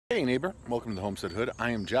Hey neighbor, welcome to the Homestead Hood.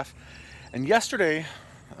 I am Jeff, and yesterday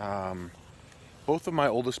both of my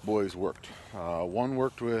oldest boys worked. One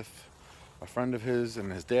worked with a friend of his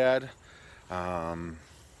and his dad. I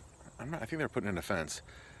think they were putting in a fence,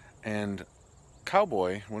 and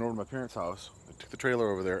Cowboy went over to my parents' house. They took the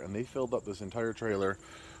trailer over there, and they filled up this entire trailer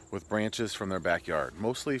with branches from their backyard,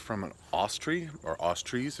 mostly from an os tree or os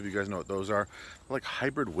trees, if you guys know what those are. They're like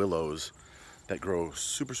hybrid willows that grow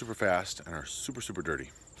super fast and are super dirty.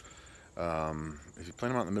 If you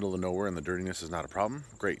plant them out in the middle of nowhere and the dirtiness is not a problem,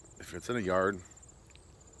 great. If it's in a yard,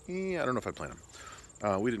 I don't know if I'd plant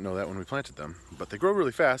them. We didn't know that when we planted them, but they grow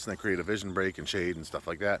really fast and they create a vision break and shade and stuff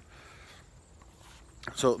like that.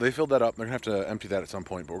 So they filled that up. They're gonna have to empty that at some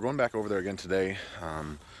point, but we're going back over there again today.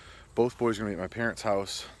 Both boys are gonna be at my parents'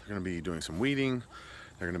 house. They're gonna be doing some weeding.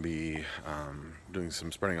 They're gonna be doing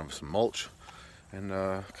some spreading of some mulch, and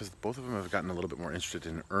because both of them have gotten a little bit more interested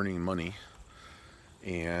in earning money.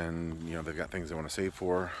 And you know, they've got things they want to save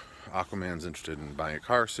for. Aquaman's interested in buying a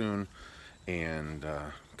car soon, and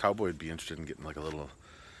Cowboy would be interested in getting like a little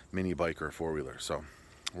mini bike or a four-wheeler. So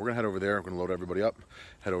we're gonna head over there. We're gonna load everybody up,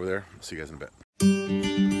 head over there. See you guys in a bit.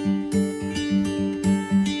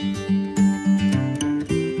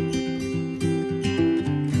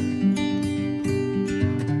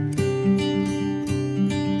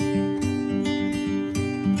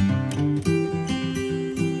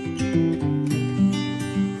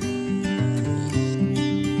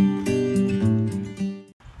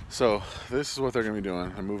 So this is what they're gonna be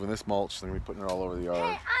doing. They're moving this mulch. They're gonna be putting it all over the yard.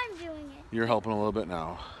 Hey, I'm doing it. You're helping a little bit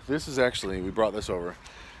now. This is actually, we brought this over.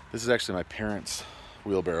 This is actually my parents'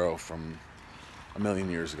 wheelbarrow from a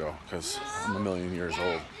million years ago, because I'm a million years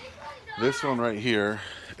old. This one right here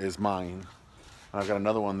is mine. I've got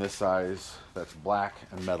another one this size that's black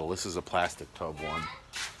and metal. This is a plastic tub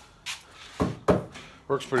one.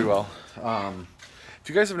 Works pretty well. If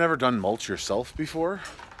you guys have never done mulch yourself before,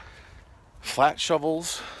 flat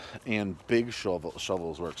shovels and big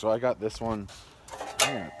shovels work. So I got this one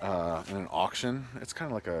in an auction. It's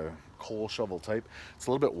kind of like a coal shovel type. It's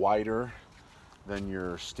a little bit wider than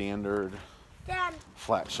your standard Dad,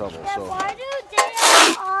 flat shovel. Dad, So why do they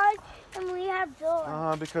have ours and we have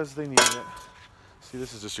doors? because they need it. See,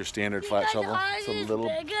 this is just your standard flat Because shovel. ours It's a is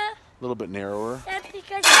little bit narrower. That's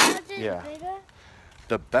because ours is Yeah. bigger.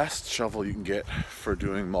 The best shovel you can get for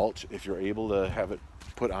doing mulch, if you're able to have it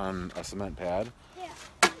put on a cement pad,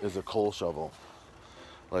 is a coal shovel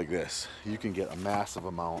like this. You can get a massive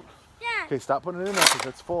amount. Dad, Okay, stop putting it in there because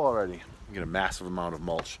it's full already. You can get a massive amount of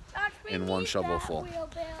mulch in one shovel full.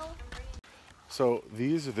 So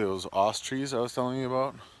these are those os trees I was telling you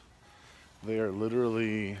about. They are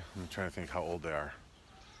literally, I'm trying to think how old they are.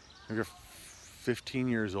 They're 15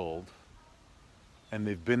 years old, and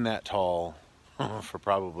they've been that tall for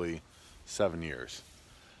probably 7 years.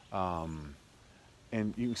 And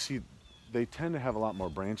you can see they tend to have a lot more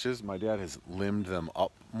branches. My dad has limbed them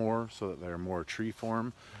up more so that they're more tree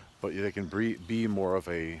form, but they can be more of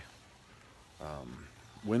a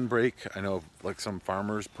windbreak. I know like some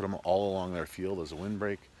farmers put them all along their field as a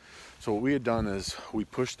windbreak. So what we had done is we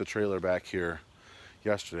pushed the trailer back here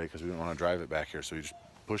yesterday because we didn't want to drive it back here. So we just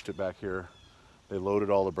pushed it back here. They loaded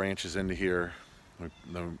all the branches into here.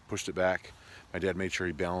 Then we pushed it back. My dad made sure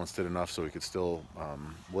he balanced it enough so he could still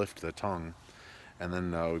lift the tongue. And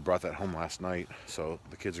then we brought that home last night. So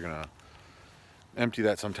the kids are gonna empty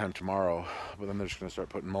that sometime tomorrow. But then they're just gonna start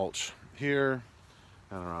putting mulch here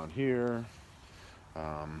and around here.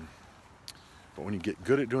 But when you get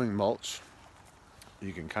good at doing mulch,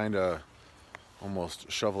 you can kind of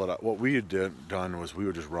almost shovel it out. What we had done was we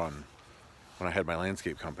would just run. When I had my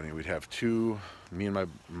landscape company, we'd have me and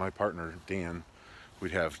my partner, Dan,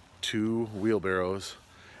 we'd have 2 wheelbarrows,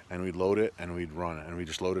 and we'd load it and we'd run it. And we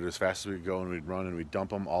just load it as fast as we could go, and we'd run and we'd dump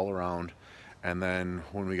them all around. And then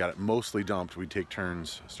when we got it mostly dumped, we'd take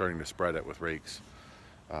turns starting to spread it with rakes.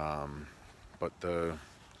 But the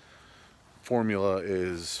formula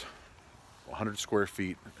is 100 square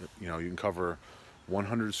feet. You know, you can cover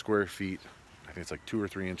 100 square feet. I think it's like 2 or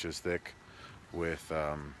 3 inches thick with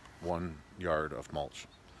 1 yard of mulch.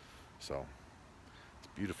 So it's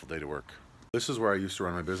a beautiful day to work. This is where I used to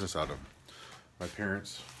run my business out of. My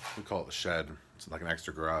parents, we call it a shed. It's like an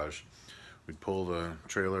extra garage. We'd pull the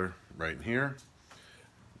trailer right in here,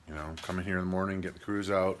 you know, come in here in the morning, get the crews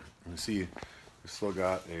out. You can see we still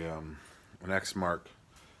got an X-Mark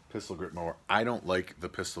pistol grip mower. I don't like the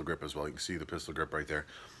pistol grip as well. You can see the pistol grip right there.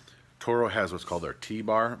 Toro has what's called their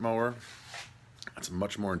T-bar mower. It's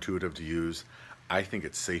much more intuitive to use. I think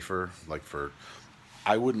it's safer.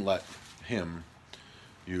 I wouldn't let him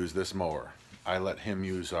use this mower. I let him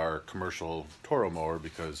use our commercial Toro mower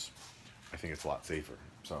because I think it's a lot safer.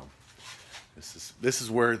 So this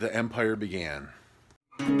is where the empire began.